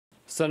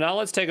So now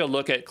let's take a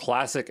look at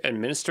classic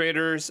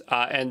administrators.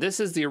 And this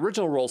is the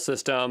original role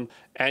system.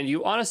 And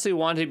you honestly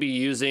want to be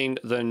using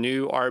the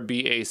new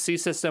RBAC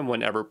system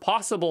whenever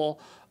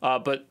possible.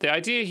 But the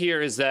idea here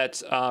is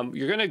that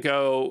you're going to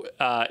go,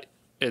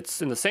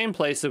 it's in the same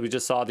place that we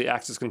just saw the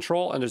access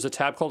control. And there's a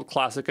tab called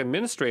Classic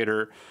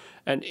Administrator.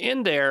 And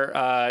in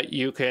there,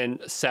 you can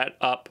set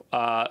up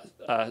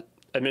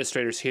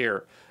administrators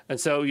here. And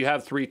so you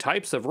have three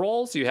types of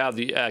roles. You have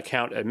the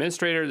account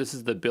administrator. This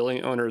is the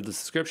billing owner of the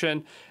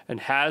subscription and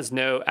has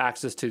no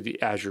access to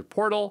the Azure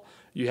portal.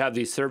 You have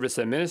the service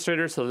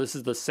administrator. So this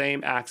is the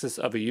same access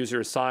of a user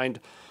assigned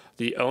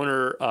the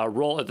owner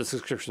role at the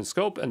subscription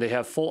scope, and they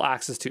have full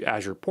access to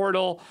Azure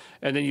portal.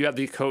 And then you have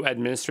the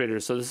co-administrator.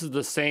 So this is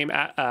the same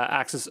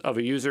access of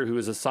a user who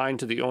is assigned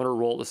to the owner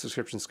role at the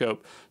subscription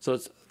scope. So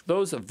it's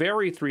those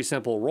very three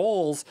simple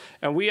roles.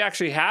 And we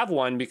actually have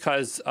one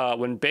because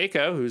when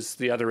Beka, who's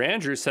the other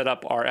Andrew, set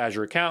up our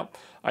Azure account,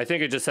 I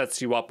think it just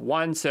sets you up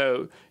one.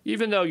 So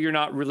even though you're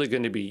not really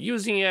going to be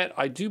using it,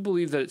 I do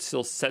believe that it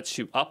still sets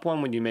you up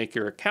one when you make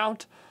your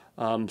account.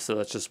 So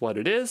that's just what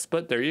it is.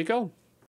 But there you go.